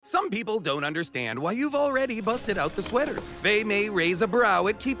Some people don't understand why you've already busted out the sweaters. They may raise a brow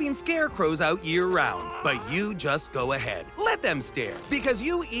at keeping scarecrows out year-round, but you just go ahead. Let them stare, because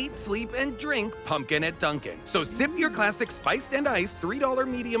you eat, sleep, and drink pumpkin at Dunkin'. So sip your classic spiced and iced $3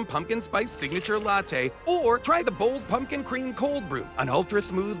 medium pumpkin spice signature latte, or try the bold pumpkin cream cold brew, an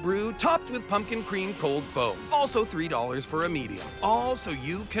ultra-smooth brew topped with pumpkin cream cold foam. Also $3 for a medium. All so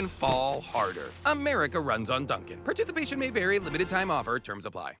you can fall harder. America runs on Dunkin'. Participation may vary. Limited time offer. Terms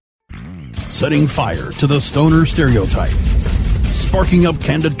apply. Setting fire to the stoner stereotype. Sparking up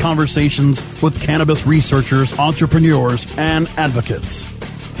candid conversations with cannabis researchers, entrepreneurs, and advocates.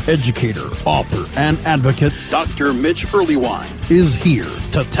 Educator, author, and advocate Dr. Mitch Earleywine is here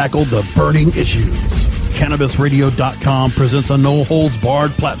to tackle the burning issues. CannabisRadio.com presents a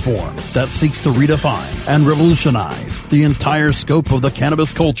no-holds-barred platform that seeks to redefine and revolutionize the entire scope of the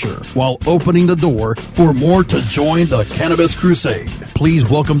cannabis culture while opening the door for more to join the cannabis crusade. Please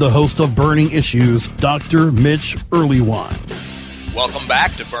welcome the host of Burning Issues, Dr. Mitch Earleywine. Welcome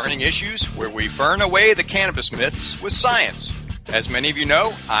back to Burning Issues, where we burn away the cannabis myths with science. As many of you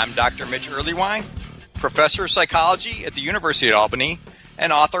know, I'm Dr. Mitch Earleywine, professor of psychology at the University of Albany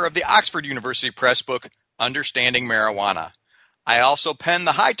and author of the Oxford University Press book, Understanding Marijuana. I also pen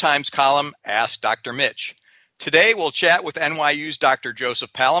the High Times column, Ask Dr. Mitch. Today, we'll chat with NYU's Dr.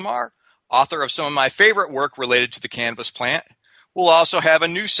 Joseph Palamar, author of some of my favorite work related to the cannabis plant. We'll also have a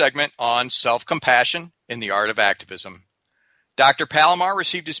new segment on self-compassion in the art of activism. Dr. Palamar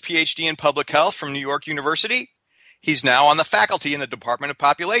received his PH.D. in public health from New York University. He's now on the faculty in the Department of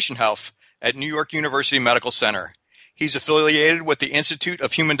Population Health at New York University Medical Center. He's affiliated with the Institute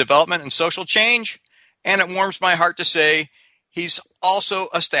of Human Development and Social Change, and it warms my heart to say he's also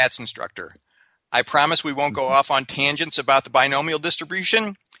a stats instructor. I promise we won't go off on tangents about the binomial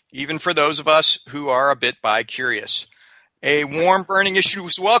distribution, even for those of us who are a bit bi-curious. A warm Burning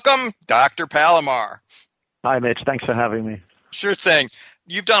Issues welcome, Dr. Palamar. Hi, Mitch. Thanks for having me. Sure thing.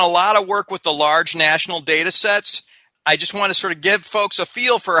 You've done a lot of work with the large national data sets. I just want to sort of give folks a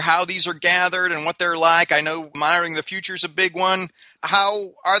feel for how these are gathered and what they're like. I know monitoring the future is a big one.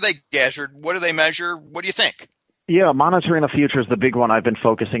 How are they gathered? What do they measure? What do you think? Yeah, monitoring the future is the big one I've been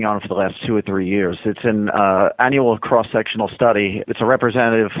focusing on for the last 2 or 3 years. It's an annual cross-sectional study. It's a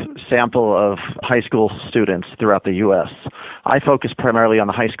representative sample of high school students throughout the U.S. I focus primarily on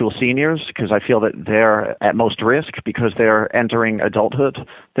the high school seniors because I feel that they're at most risk because they're entering adulthood.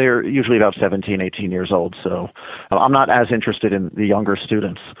 They're usually about 17, 18 years old, so I'm not as interested in the younger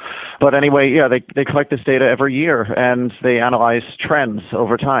students. But anyway, yeah, they collect this data every year, and they analyze trends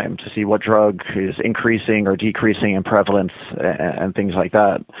over time to see what drug is increasing or decreasing in prevalence and things like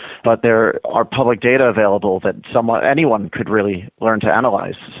that. But there are public data available that anyone could really learn to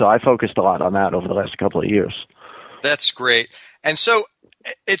analyze. So I focused a lot on that over the last couple of years. That's great. And so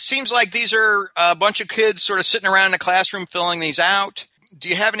it seems like these are a bunch of kids sort of sitting around in a classroom filling these out. Do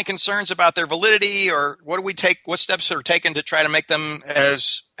you have any concerns about their validity, or what steps are taken to try to make them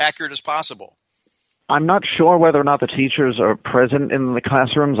as accurate as possible? I'm not sure whether or not the teachers are present in the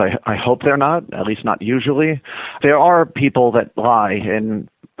classrooms. I hope they're not, at least not usually. There are people that lie in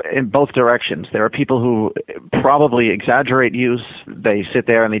both directions. There are people who probably exaggerate use. They sit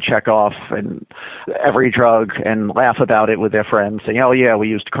there and they check off and every drug and laugh about it with their friends, saying, oh yeah, we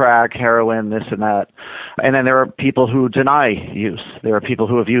used crack, heroin, this and that. And then there are people who deny use. There are people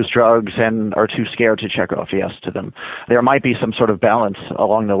who have used drugs and are too scared to check off yes to them. There might be some sort of balance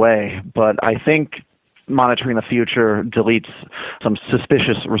along the way, but I think monitoring the future deletes some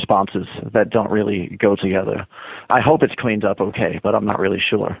suspicious responses that don't really go together. I hope it's cleaned up okay, but I'm not really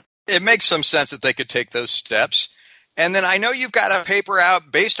sure. It makes some sense that they could take those steps. And then I know you've got a paper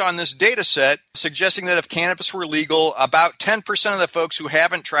out based on this data set suggesting that if cannabis were legal, about 10% of the folks who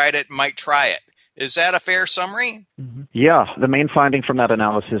haven't tried it might try it. Is that a fair summary? Mm-hmm. Yeah. The main finding from that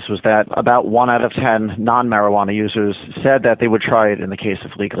analysis was that about 1 out of 10 non-marijuana users said that they would try it in the case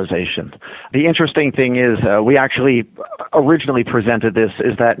of legalization. The interesting thing is we actually originally presented this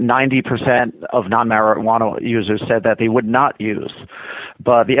is that 90% of non-marijuana users said that they would not use.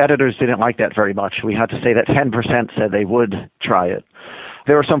 But the editors didn't like that very much. We had to say that 10% said they would try it.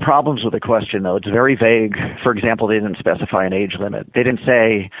 There are some problems with the question, though. It's very vague. For example, they didn't specify an age limit. They didn't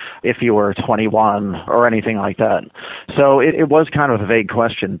say if you were 21 or anything like that. So it was kind of a vague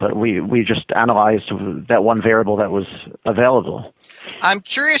question, but we just analyzed that one variable that was available. I'm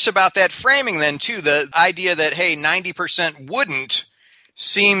curious about that framing then, too. The idea that, hey, 90% wouldn't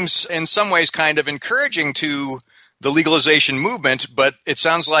seems in some ways kind of encouraging to the legalization movement, but it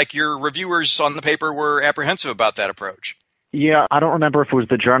sounds like your reviewers on the paper were apprehensive about that approach. Yeah, I don't remember if it was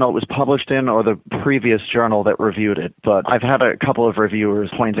the journal it was published in or the previous journal that reviewed it, but I've had a couple of reviewers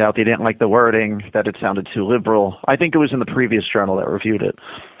point out they didn't like the wording, that it sounded too liberal. I think it was in the previous journal that reviewed it.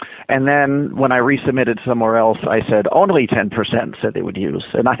 And then when I resubmitted somewhere else, I said only 10% said they would use,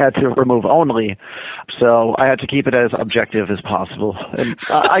 and I had to remove only. So I had to keep it as objective as possible. And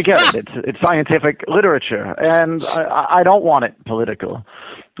I get it. It's scientific literature, and I don't want it political.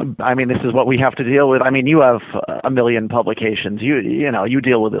 I mean, this is what we have to deal with. I mean, you have a million publications. You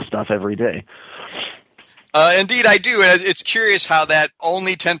deal with this stuff every day. Indeed, I do. And it's curious how that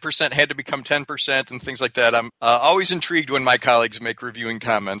only 10% had to become 10% and things like that. I'm always intrigued when my colleagues make reviewing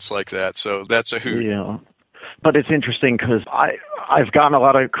comments like that. So that's a hoot. Yeah. But it's interesting because I've gotten a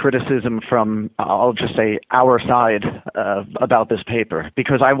lot of criticism from, I'll just say, our side about this paper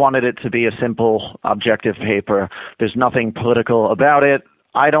because I wanted it to be a simple, objective paper. There's nothing political about it.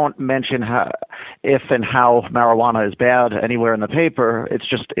 I don't mention if and how marijuana is bad anywhere in the paper. It's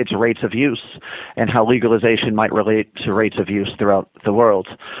just its rates of use and how legalization might relate to rates of use throughout the world.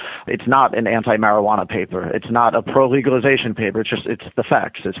 It's not an anti-marijuana paper. It's not a pro-legalization paper. It's the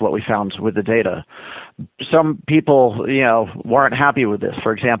facts. It's what we found with the data. Some people, weren't happy with this.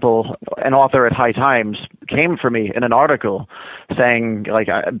 For example, an author at High Times came for me in an article saying,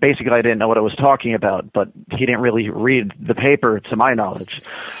 basically I didn't know what I was talking about, but he didn't really read the paper to my knowledge.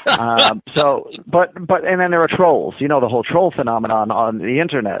 And then there are trolls, the whole troll phenomenon on the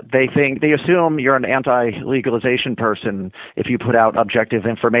internet. They assume you're an anti-legalization person if you put out objective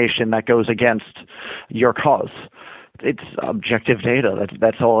information that goes against your cause. It's objective data.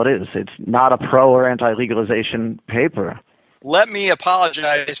 That's all it is. It's not a pro or anti-legalization paper. Let me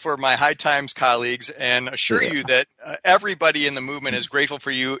apologize for my High Times colleagues and assure you that everybody in the movement is grateful for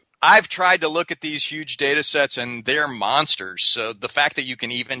you. I've tried to look at these huge data sets, and they're monsters. So the fact that you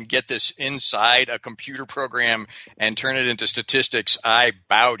can even get this inside a computer program and turn it into statistics, I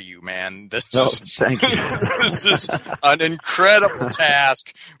bow to you, man. Thank you. This is an incredible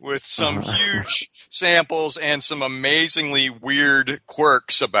task with some huge samples and some amazingly weird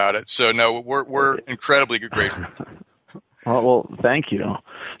quirks about it. So, no, we're incredibly grateful. Well, thank you.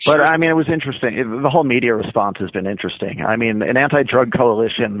 Sure. But, I mean, it was interesting. The whole media response has been interesting. I mean, an anti-drug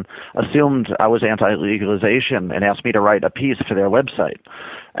coalition assumed I was anti-legalization and asked me to write a piece for their website.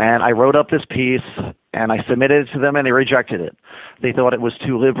 And I wrote up this piece, and I submitted it to them, and they rejected it. They thought it was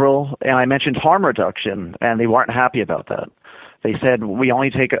too liberal, and I mentioned harm reduction, and they weren't happy about that. They said, we only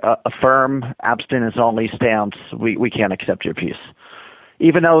take a firm, abstinence-only stance. We can't accept your piece.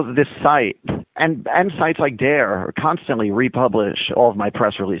 Even though this site and sites like DARE constantly republish all of my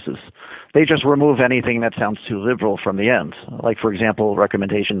press releases, they just remove anything that sounds too liberal from the end. Like, for example,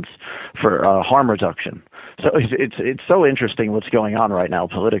 recommendations for harm reduction. So it's so interesting what's going on right now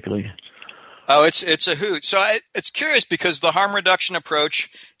politically. Oh, it's a hoot. So it's curious because the harm reduction approach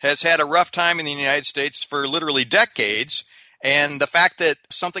has had a rough time in the United States for literally decades, and the fact that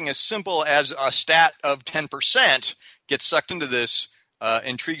something as simple as a stat of 10% gets sucked into this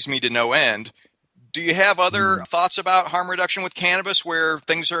intrigues me to no end. Do you have other thoughts about harm reduction with cannabis where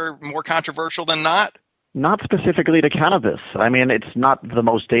things are more controversial than not? Not specifically to cannabis. I mean, it's not the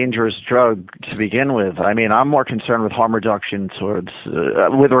most dangerous drug to begin with. I mean, I'm more concerned with harm reduction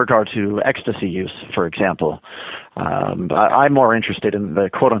with regard to ecstasy use, for example. I'm more interested in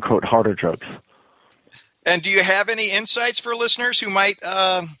the quote-unquote harder drugs. And do you have any insights for listeners who might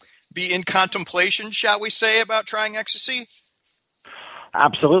be in contemplation, shall we say, about trying ecstasy?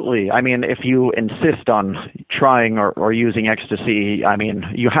 Absolutely. I mean, if you insist on trying or using ecstasy, I mean,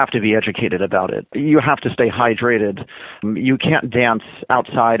 you have to be educated about it. You have to stay hydrated. You can't dance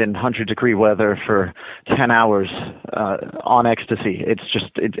outside in 100-degree weather for 10 hours on ecstasy.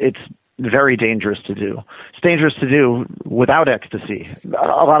 It's very dangerous to do. It's dangerous to do without ecstasy. A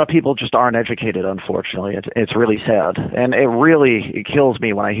lot of people just aren't educated, unfortunately. It's really sad. And it kills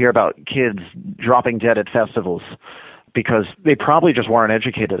me when I hear about kids dropping dead at festivals, because they probably just weren't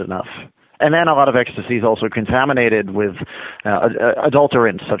educated enough. And then a lot of ecstasy is also contaminated with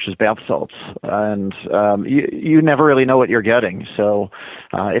adulterants such as bath salts. And you never really know what you're getting. So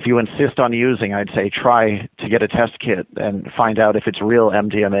if you insist on using, I'd say try to get a test kit and find out if it's real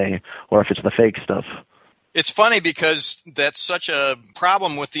MDMA or if it's the fake stuff. It's funny because that's such a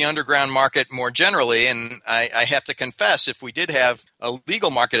problem with the underground market more generally, and I have to confess, if we did have a legal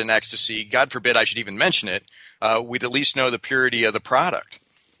market in ecstasy, God forbid I should even mention it, we'd at least know the purity of the product.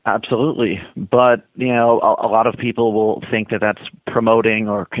 Absolutely. But, a lot of people will think that that's promoting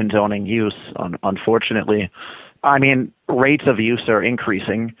or condoning use, unfortunately. I mean, rates of use are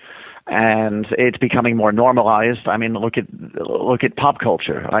increasing, and it's becoming more normalized. I mean, look at pop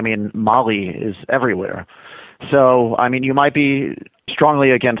culture. I mean, Molly is everywhere. So, I mean, you might be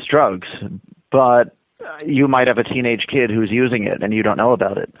strongly against drugs, but you might have a teenage kid who's using it and you don't know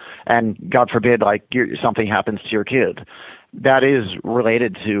about it. And God forbid, like, something happens to your kid. That is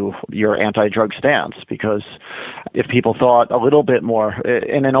related to your anti-drug stance, because if people thought a little bit more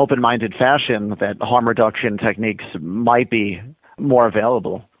in an open-minded fashion that harm reduction techniques might be more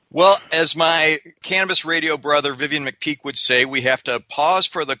available. Well, as my cannabis radio brother Vivian McPeak would say, we have to pause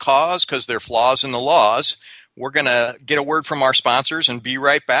for the cause because there are flaws in the laws. We're going to get a word from our sponsors and be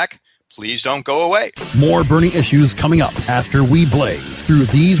right back. Please don't go away. More burning issues coming up after we blaze through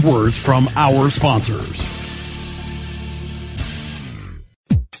these words from our sponsors.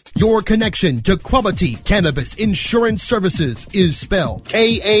 Your connection to quality cannabis insurance services is spelled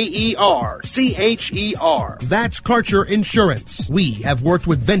Kaercher. That's Karcher Insurance. We have worked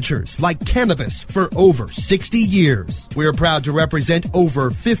with ventures like Cannabis for over 60 years. We're proud to represent over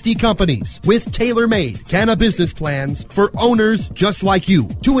 50 companies with tailor-made cannabis plans for owners just like you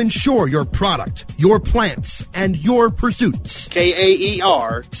to insure your product, your plants, and your pursuits.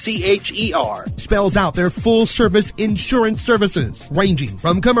 Kaercher spells out their full-service insurance services ranging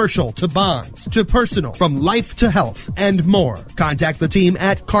from commercial to bonds, to personal, from life to health, and more. Contact the team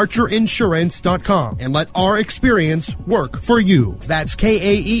at KarcherInsurance.com and let our experience work for you. That's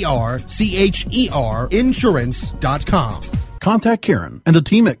Kaercher Insurance.com. Contact Karen and the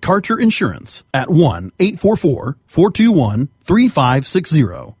team at Karcher Insurance at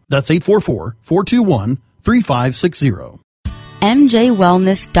 1-844-421-3560. That's 844-421-3560.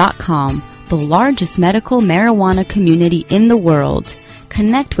 MJWellness.com, the largest medical marijuana community in the world.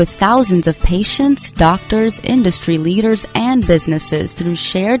 Connect with thousands of patients, doctors, industry leaders, and businesses through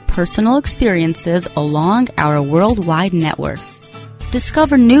shared personal experiences along our worldwide network.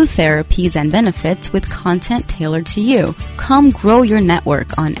 Discover new therapies and benefits with content tailored to you. Come grow your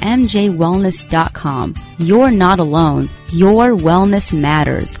network on MJWellness.com. You're not alone. Your wellness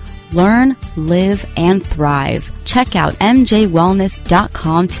matters. Learn, live, and thrive. Check out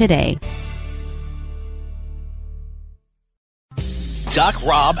MJWellness.com today. Doc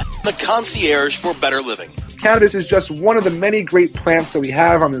Rob, the concierge for better living. Cannabis is just one of the many great plants that we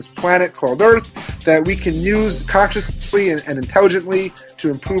have on this planet called Earth that we can use consciously and intelligently to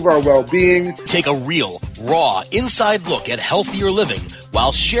improve our well-being. Take a real, raw, inside look at healthier living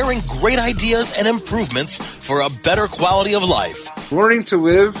while sharing great ideas and improvements for a better quality of life. Learning to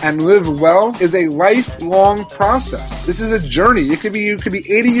live and live well is a lifelong process. This is a journey. You could be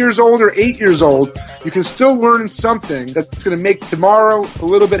 80 years old or 8 years old. You can still learn something that's going to make tomorrow a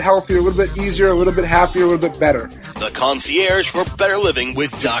little bit healthier, a little bit easier, a little bit happier, a little bit better. The Concierge for Better Living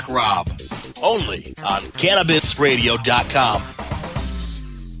with Doc Rob. Only on CannabisRadio.com.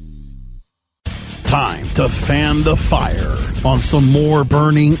 Time to fan the fire on some more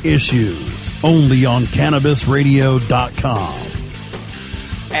burning issues. Only on CannabisRadio.com.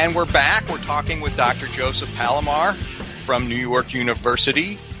 And we're back. We're talking with Dr. Joseph Palamar from New York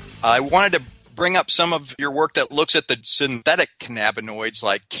University. I wanted to bring up some of your work that looks at the synthetic cannabinoids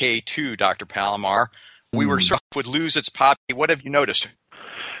like K2, Dr. Palamar. We were struck with lose its pop. What have you noticed?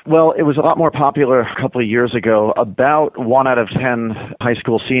 Well, it was a lot more popular a couple of years ago. About 1 out of 10 high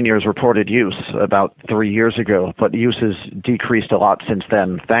school seniors reported use about 3 years ago, but use has decreased a lot since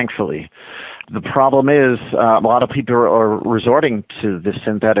then, thankfully. The problem is a lot of people are resorting to this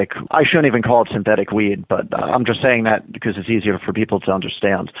synthetic. I shouldn't even call it synthetic weed, but I'm just saying that because it's easier for people to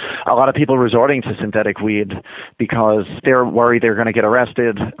understand. A lot of people resorting to synthetic weed because they're worried they're going to get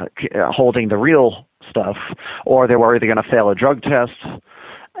arrested holding the real stuff, or they're worried they're going to fail a drug test.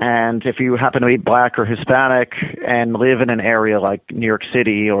 And if you happen to be black or Hispanic and live in an area like New York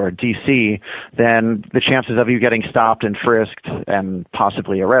City or D.C., then the chances of you getting stopped and frisked and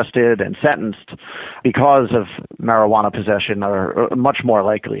possibly arrested and sentenced because of marijuana possession are much more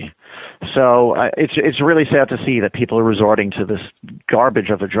likely. So it's really sad to see that people are resorting to this garbage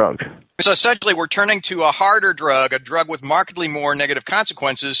of a drug. So essentially we're turning to a harder drug, a drug with markedly more negative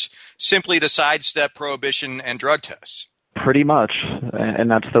consequences, simply to sidestep prohibition and drug tests. Pretty much, and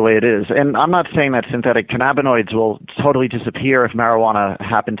that's the way it is. And I'm not saying that synthetic cannabinoids will totally disappear if marijuana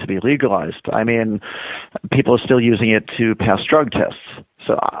happened to be legalized. I mean, people are still using it to pass drug tests.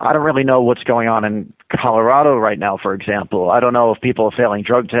 So I don't really know what's going on in Colorado right now, for example. I don't know if people are failing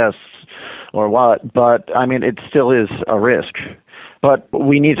drug tests or what, but I mean, it still is a risk. But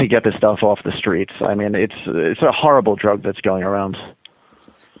we need to get this stuff off the streets. I mean, it's a horrible drug that's going around.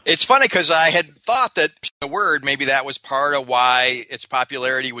 It's funny because I had thought that the word, maybe that was part of why its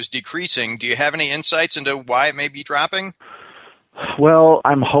popularity was decreasing. Do you have any insights into why it may be dropping? Well,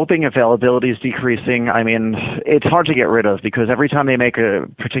 I'm hoping availability is decreasing. I mean, it's hard to get rid of because every time they make a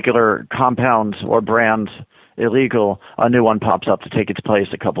particular compound or brand, illegal, a new one pops up to take its place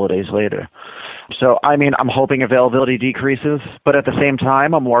a couple of days later. So, I mean, I'm hoping availability decreases, but at the same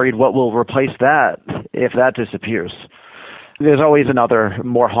time, I'm worried what will replace that if that disappears. There's always another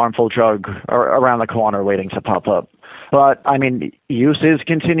more harmful drug around the corner waiting to pop up. But, I mean, use is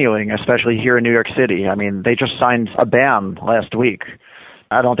continuing, especially here in New York City. I mean, they just signed a ban last week.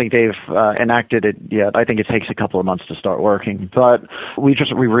 I don't think they've enacted it yet. I think it takes a couple of months to start working. But we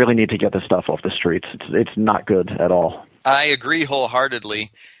really need to get this stuff off the streets. It's not good at all. I agree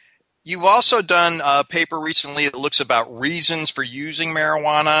wholeheartedly. You've also done a paper recently that looks about reasons for using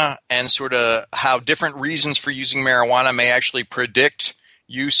marijuana and sort of how different reasons for using marijuana may actually predict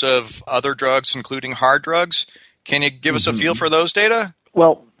use of other drugs, including hard drugs. Can you give us a feel for those data?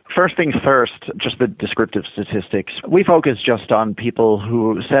 Well, first things first, just the descriptive statistics. We focus just on people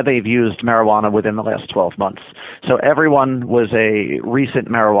who said they've used marijuana within the last 12 months. So everyone was a recent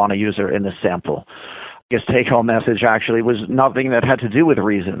marijuana user in this sample. His take-home message actually was nothing that had to do with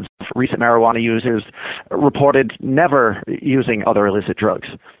reasons. Recent marijuana users reported never using other illicit drugs.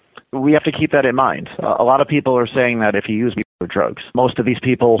 We have to keep that in mind. A lot of people are saying that if you use other drugs, most of these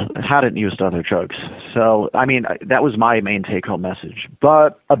people hadn't used other drugs. So, I mean, that was my main take-home message.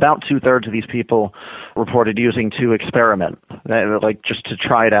 But about 2/3 of these people reported using to experiment, like just to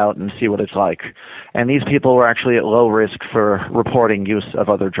try it out and see what it's like. And these people were actually at low risk for reporting use of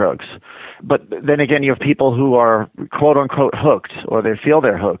other drugs. But then again, you have people who are quote-unquote hooked, or they feel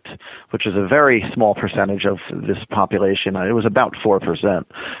they're hooked, which is a very small percentage of this population. It was about 4%.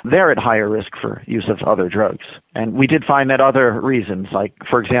 They're at higher risk for use of other drugs. And we did find that other reasons, like,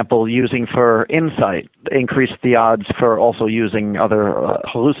 for example, using for insight, increased the odds for also using other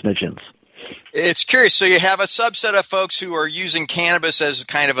hallucinogens. It's curious. So you have a subset of folks who are using cannabis as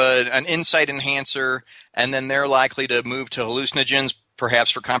kind of an insight enhancer, and then they're likely to move to hallucinogens,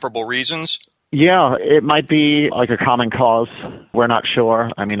 perhaps for comparable reasons? Yeah, it might be like a common cause. We're not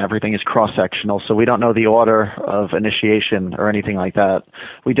sure. I mean, everything is cross-sectional, so we don't know the order of initiation or anything like that.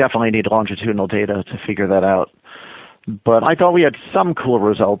 We definitely need longitudinal data to figure that out. But I thought we had some cool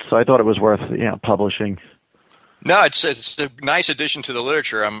results, so I thought it was worth publishing. No, it's a nice addition to the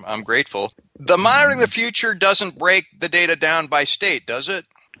literature. I'm grateful. The Monitoring the Future doesn't break the data down by state, does it?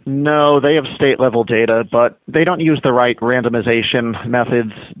 No, they have state-level data, but they don't use the right randomization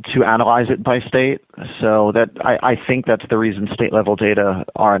methods to analyze it by state. So that I think that's the reason state-level data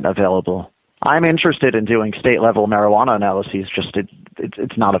aren't available. I'm interested in doing state-level marijuana analyses, just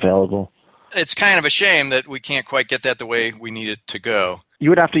it's not available. It's kind of a shame that we can't quite get that the way we need it to go. You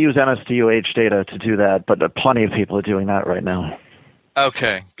would have to use NSDUH data to do that, but plenty of people are doing that right now.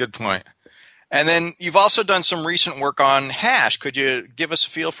 Okay, good point. And then you've also done some recent work on hash. Could you give us a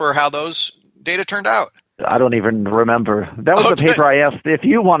feel for how those data turned out? I don't even remember. That was the paper I asked if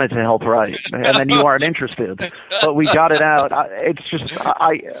you wanted to help write, and then you weren't interested. But we got it out. It's just,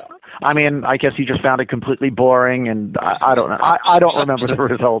 I mean, I guess you just found it completely boring, and I don't know. I don't remember the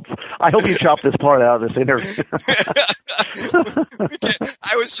results. I hope you chopped this part out of this interview.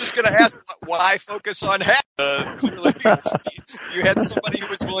 I was just going to ask, why focus on hash? Clearly, you had somebody who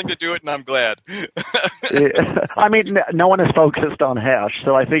was willing to do it, and I'm glad. I mean, no one is focused on hash,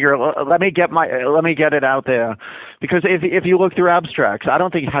 so I figure let me get it out there, because if you look through abstracts, I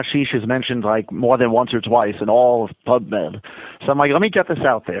don't think hashish is mentioned like more than once or twice in all of PubMed. So I'm like, let me get this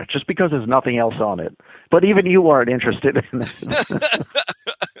out there, just because there's nothing else on it. But even you weren't interested in it.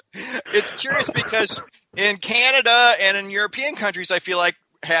 It's curious because in Canada and in European countries, I feel like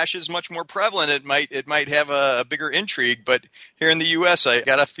hash is much more prevalent. It might have a bigger intrigue, but here in the U.S., I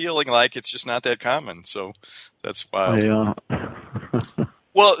got a feeling like it's just not that common. So that's wild. Yeah.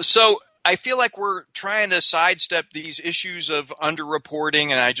 Well, so I feel like we're trying to sidestep these issues of underreporting,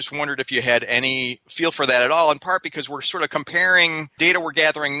 and I just wondered if you had any feel for that at all, in part because we're sort of comparing data we're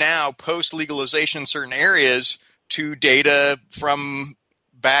gathering now post-legalization in certain areas to data from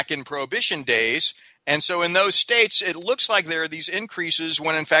back in Prohibition days. And so in those states, it looks like there are these increases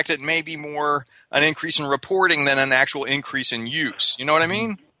when, in fact, it may be more an increase in reporting than an actual increase in use. You know what I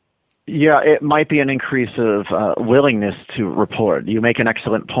mean? Yeah, it might be an increase of willingness to report. You make an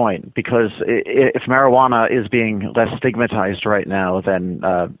excellent point, because if marijuana is being less stigmatized right now, then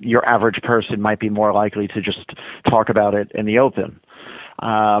your average person might be more likely to just talk about it in the open.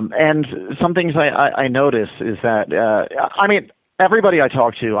 And some things I notice is that, I mean, everybody I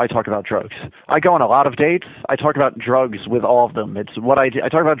talk about drugs. I go on a lot of dates. I talk about drugs with all of them. It's what I do. I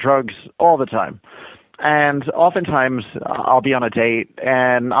talk about drugs all the time. And oftentimes I'll be on a date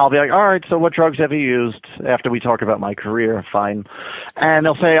and I'll be like, all right, so what drugs have you used? After we talk about my career, fine. And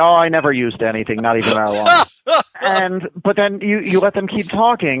they'll say, oh, I never used anything, not even marijuana. But then you let them keep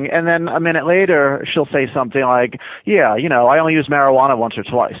talking, and then a minute later she'll say something like, yeah, I only use marijuana once or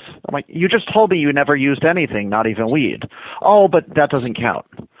twice. I'm like, you just told me you never used anything, not even weed. Oh, but that doesn't count.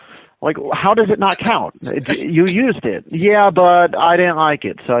 Like, how does it not count? You used it. Yeah, but I didn't like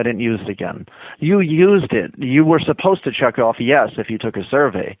it, so I didn't use it again. You used it. You were supposed to check off yes if you took a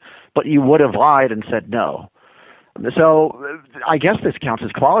survey, but you would have lied and said no. So I guess this counts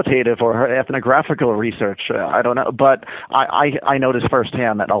as qualitative or ethnographical research. I don't know. But I noticed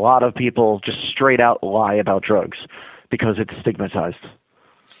firsthand that a lot of people just straight out lie about drugs because it's stigmatized.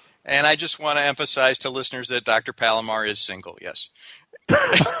 And I just want to emphasize to listeners that Dr. Palamar is single, yes. This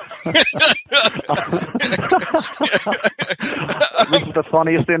is the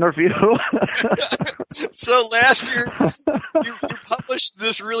funniest interview. So last year, you published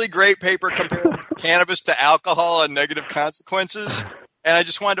this really great paper comparing cannabis to alcohol and negative consequences. And I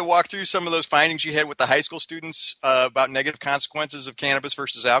just wanted to walk through some of those findings you had with the high school students about negative consequences of cannabis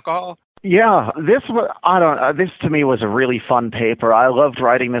versus alcohol. Yeah, this to me was a really fun paper. I loved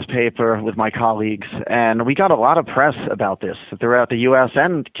writing this paper with my colleagues, and we got a lot of press about this throughout the U.S.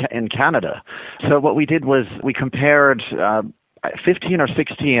 and in Canada. So what we did was we compared 15 or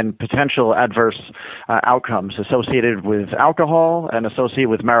 16 potential adverse outcomes associated with alcohol and associated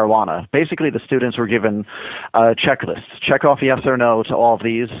with marijuana. Basically, the students were given checklists. Check off yes or no to all of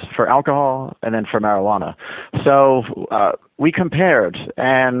these for alcohol and then for marijuana. So we compared,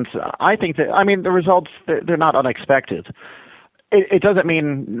 and I think that, the results, they're not unexpected. It doesn't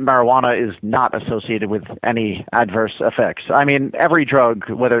mean marijuana is not associated with any adverse effects. Every drug,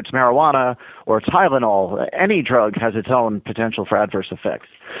 whether it's marijuana or Tylenol, any drug has its own potential for adverse effects.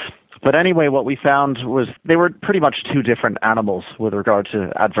 But anyway, what we found was they were pretty much two different animals with regard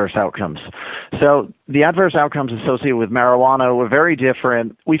to adverse outcomes. So the adverse outcomes associated with marijuana were very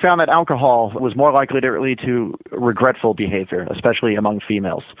different. We found that alcohol was more likely to lead to regretful behavior, especially among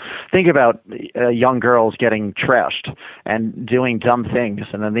females. Think about young girls getting trashed and doing dumb things,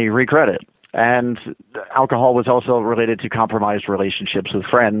 and then they regret it. And alcohol was also related to compromised relationships with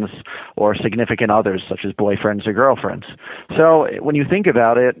friends or significant others, such as boyfriends or girlfriends. So when you think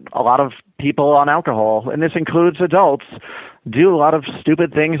about it, a lot of people on alcohol, and this includes adults, do a lot of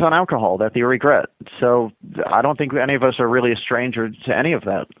stupid things on alcohol that they regret. So I don't think any of us are really a stranger to any of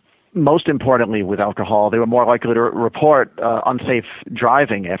that. Most importantly, with alcohol, they were more likely to report unsafe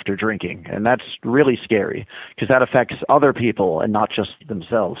driving after drinking. And that's really scary because that affects other people and not just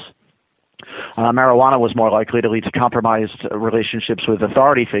themselves. Marijuana was more likely to lead to compromised relationships with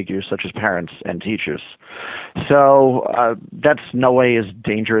authority figures such as parents and teachers. So that's no way as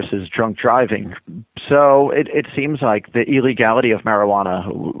dangerous as drunk driving. So it seems like the illegality of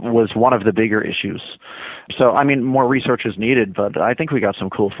marijuana was one of the bigger issues. So, more research is needed, but I think we got some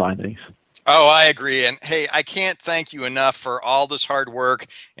cool findings. Oh, I agree. And hey, I can't thank you enough for all this hard work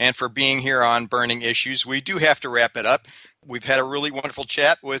and for being here on Burning Issues. We do have to wrap it up. We've had a really wonderful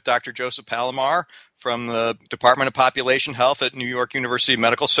chat with Dr. Joseph Palamar from the Department of Population Health at New York University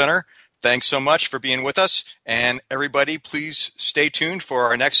Medical Center. Thanks so much for being with us. And everybody, please stay tuned for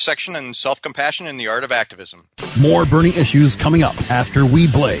our next section on self-compassion and the art of activism. More Burning Issues coming up after we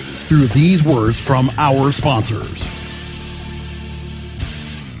blaze through these words from our sponsors.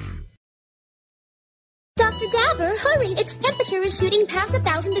 Dr. Dabber, hurry! Its temperature is shooting past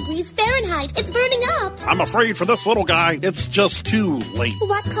 1,000 degrees Fahrenheit. It's burning up. I'm afraid for this little guy, it's just too late.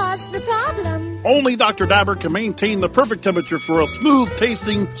 What caused the problem? Only Dr. Dabber can maintain the perfect temperature for a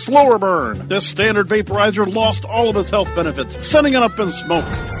smooth-tasting, slower burn. This standard vaporizer lost all of its health benefits, sending it up in smoke.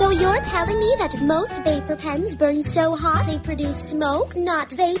 So you're telling me that most vapor pens burn so hot they produce smoke,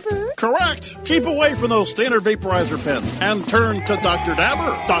 not vapor? Correct. Keep away from those standard vaporizer pens and turn to Dr.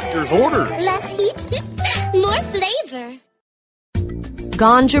 Dabber. Doctor's orders. Less heat, more flavor.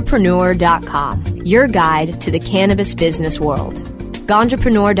 Ganjapreneur.com, your guide to the cannabis business world.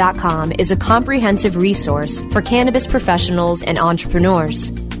 Ganjapreneur.com is a comprehensive resource for cannabis professionals and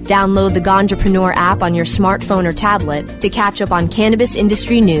entrepreneurs. Download the Ganjapreneur app on your smartphone or tablet to catch up on cannabis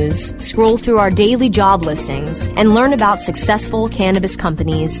industry news, scroll through our daily job listings, and learn about successful cannabis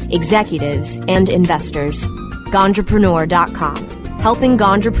companies, executives, and investors. Ganjapreneur.com, helping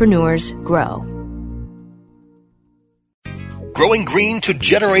ganjapreneurs grow. Growing green to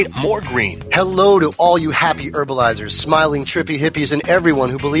generate more green. Hello to all you happy herbalizers, smiling trippy hippies, and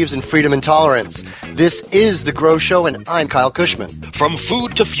everyone who believes in freedom and tolerance. This is The Grow Show, and I'm Kyle Cushman. From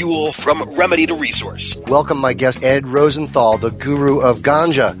food to fuel, from remedy to resource. Welcome my guest, Ed Rosenthal, the guru of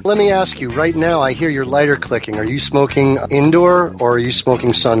ganja. Let me ask you, right now I hear your lighter clicking. Are you smoking indoor or are you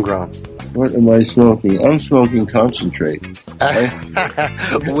smoking sun-grown? What am I smoking? I'm smoking concentrate.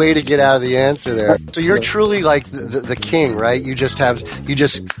 Way to get out of the answer there. So you're truly like the king, right? You just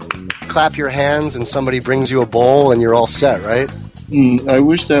clap your hands and somebody brings you a bowl and you're all set, right? I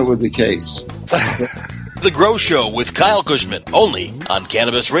wish that were the case. The Grow Show with Kyle Cushman, only on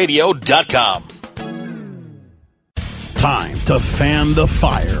CannabisRadio.com. Time to fan the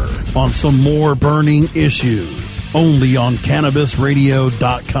fire on some more burning issues, only on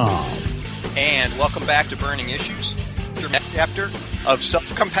CannabisRadio.com. And welcome back to Burning Issues, your chapter of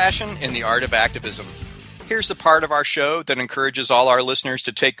self-compassion in the art of activism. Here's the part of our show that encourages all our listeners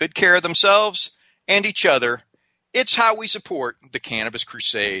to take good care of themselves and each other. It's how we support the Cannabis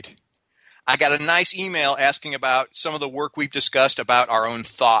Crusade. I got a nice email asking about some of the work we've discussed about our own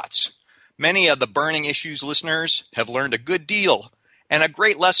thoughts. Many of the Burning Issues listeners have learned a good deal and a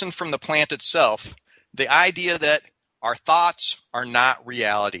great lesson from the plant itself, the idea that our thoughts are not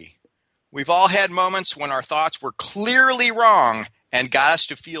reality. We've all had moments when our thoughts were clearly wrong and got us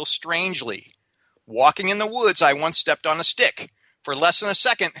to feel strangely. Walking in the woods, I once stepped on a stick. For less than a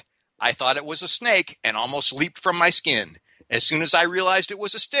second, I thought it was a snake and almost leaped from my skin. As soon as I realized it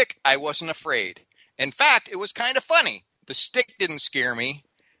was a stick, I wasn't afraid. In fact, it was kind of funny. The stick didn't scare me.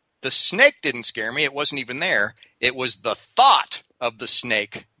 The snake didn't scare me. It wasn't even there. It was the thought of the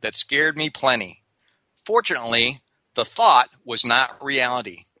snake that scared me plenty. Fortunately, the thought was not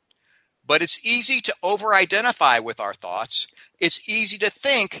reality. But it's easy to over-identify with our thoughts. It's easy to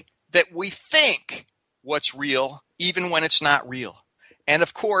think that we think what's real, even when it's not real. And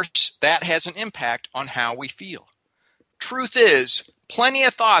of course, that has an impact on how we feel. Truth is, plenty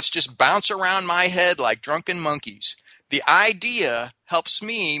of thoughts just bounce around my head like drunken monkeys. The idea helps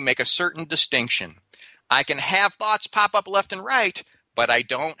me make a certain distinction. I can have thoughts pop up left and right, but I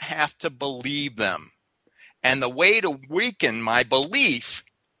don't have to believe them. And the way to weaken my belief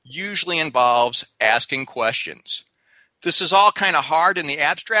usually involves asking questions. This is all kind of hard in the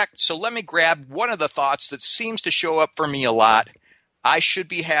abstract, so let me grab one of the thoughts that seems to show up for me a lot. I should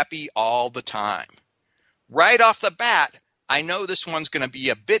be happy all the time. Right off the bat, I know this one's going to be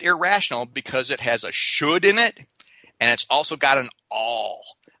a bit irrational because it has a should in it, and it's also got an all.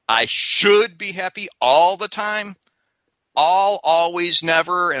 I should be happy all the time. All, always,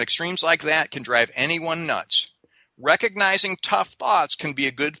 never, and extremes like that can drive anyone nuts. Recognizing tough thoughts can be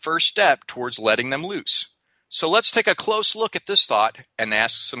a good first step towards letting them loose. So let's take a close look at this thought and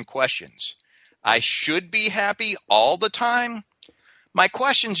ask some questions. I should be happy all the time? My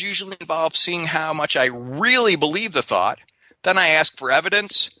questions usually involve seeing how much I really believe the thought. Then I ask for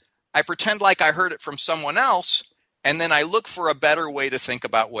evidence. I pretend like I heard it from someone else, and then I look for a better way to think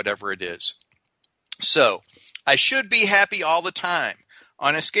about whatever it is. So, I should be happy all the time.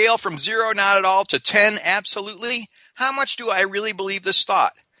 On a scale from 0, not at all, to 10, absolutely, how much do I really believe this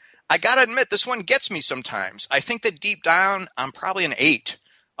thought? I gotta admit, this one gets me sometimes. I think that deep down, I'm probably an 8.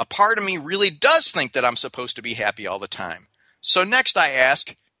 A part of me really does think that I'm supposed to be happy all the time. So next I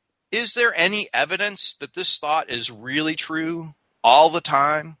ask, is there any evidence that this thought is really true all the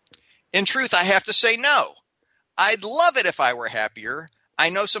time? In truth, I have to say no. I'd love it if I were happier.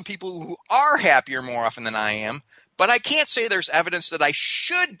 I know some people who are happier more often than I am, but I can't say there's evidence that I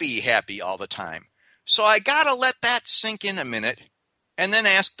should be happy all the time. So I gotta let that sink in a minute and then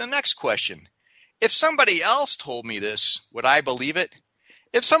ask the next question. If somebody else told me this, would I believe it?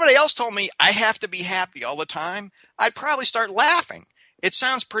 If somebody else told me I have to be happy all the time, I'd probably start laughing. It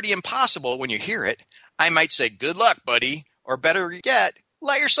sounds pretty impossible when you hear it. I might say, good luck, buddy, or better yet,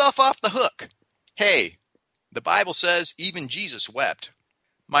 let yourself off the hook. Hey, the Bible says even Jesus wept.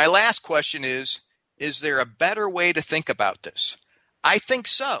 My last question is there a better way to think about this? I think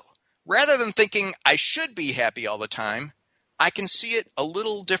so. Rather than thinking I should be happy all the time, I can see it a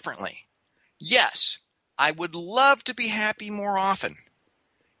little differently. Yes, I would love to be happy more often.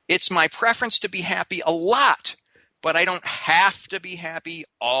 It's my preference to be happy a lot, but I don't have to be happy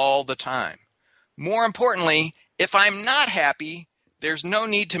all the time. More importantly, if I'm not happy, there's no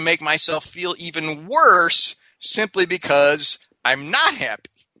need to make myself feel even worse simply because I'm not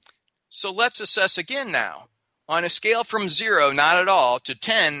happy. So let's assess again now. On a scale from 0, not at all, to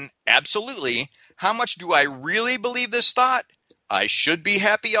 10, absolutely, how much do I really believe this thought? I should be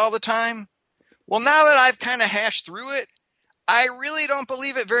happy all the time? Well, now that I've kind of hashed through it, I really don't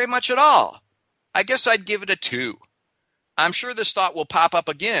believe it very much at all. I guess I'd give it a 2. I'm sure this thought will pop up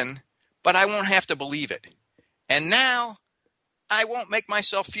again, but I won't have to believe it. And now, I won't make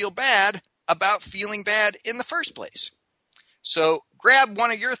myself feel bad about feeling bad in the first place. So grab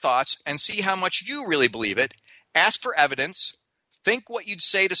one of your thoughts and see how much you really believe it. Ask for evidence. Think what you'd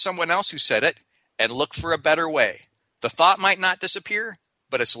say to someone else who said it, and look for a better way. The thought might not disappear,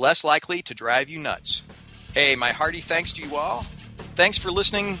 but it's less likely to drive you nuts. Hey, my hearty thanks to you all. Thanks for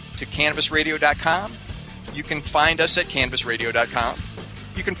listening to CannabisRadio.com. You can find us at CannabisRadio.com.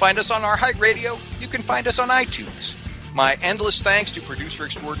 You can find us on our Height Radio. You can find us on iTunes. My endless thanks to producer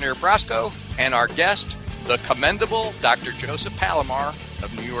extraordinaire Brasco and our guest, the commendable Dr. Joseph Palamar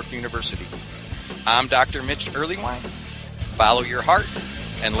of New York University. I'm Dr. Mitch Earleywine. Follow your heart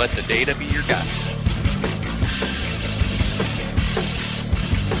and let the data be your guide.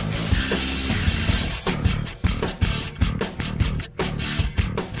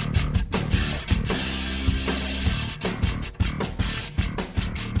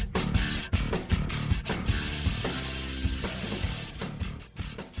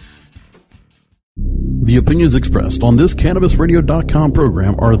 The opinions expressed on this CannabisRadio.com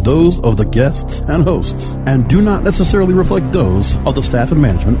program are those of the guests and hosts and do not necessarily reflect those of the staff and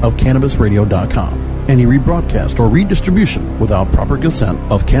management of CannabisRadio.com. Any rebroadcast or redistribution without proper consent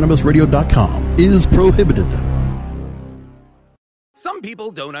of CannabisRadio.com is prohibited. Some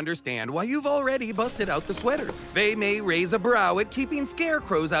people don't understand why you've already busted out the sweaters. They may raise a brow at keeping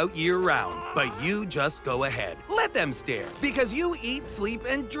scarecrows out year-round, but you just go ahead. Let them stare, because you eat, sleep,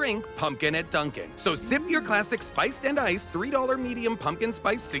 and drink pumpkin at Dunkin'. So sip your classic spiced and iced $3 medium pumpkin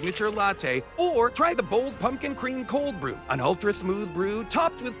spice signature latte, or try the bold pumpkin cream cold brew, an ultra-smooth brew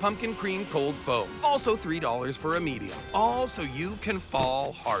topped with pumpkin cream cold foam. Also $3 for a medium. All so you can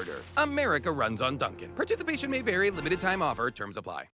fall harder. America runs on Dunkin'. Participation may vary. Limited time offer. Terms apply.